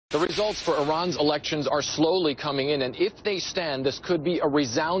The results for Iran's elections are slowly coming in, and if they stand, this could be a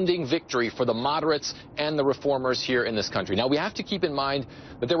resounding victory for the moderates and the reformers here in this country. Now, we have to keep in mind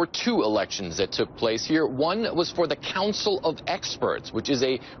that there were two elections that took place here. One was for the Council of Experts, which is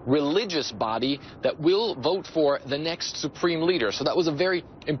a religious body that will vote for the next supreme leader. So that was a very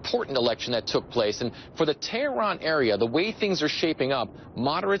important election that took place. And for the Tehran area, the way things are shaping up,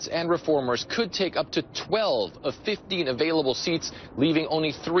 moderates and reformers could take up to 12 of 15 available seats, leaving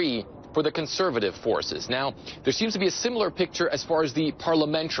only 3 for the conservative forces. Now, there seems to be a similar picture as far as the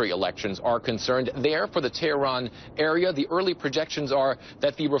parliamentary elections are concerned. There, for the Tehran area, the early projections are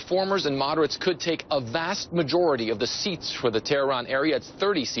that the reformers and moderates could take a vast majority of the seats for the Tehran area. It's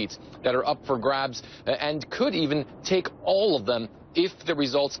 30 seats that are up for grabs, and could even take all of them if the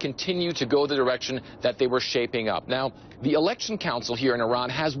results continue to go the direction that they were shaping up. Now, the Election Council here in Iran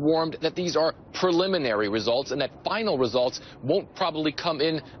has warned that these are preliminary results and that final results won't probably come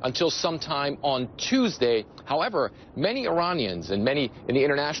in until sometime on Tuesday. However, many Iranians and many in the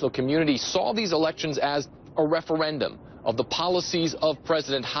international community saw these elections as a referendum of the policies of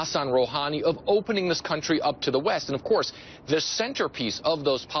President Hassan Rouhani of opening this country up to the West. And of course, the centerpiece of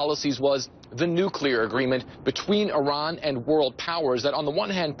those policies was the nuclear agreement between Iran and world powers that on the one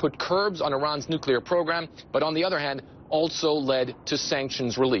hand put curbs on Iran's nuclear program, but on the other hand also led to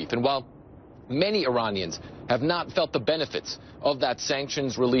sanctions relief. And while many Iranians have not felt the benefits of that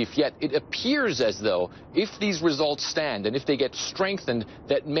sanctions relief yet, it appears as though if these results stand and if they get strengthened,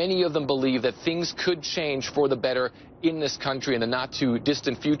 that many of them believe that things could change for the better in this country in the not too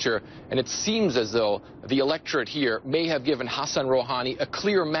distant future. And it seems as though the electorate here may have given Hassan Rouhani a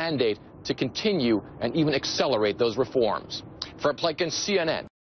clear mandate to continue and even accelerate those reforms. For Plekken, CNN.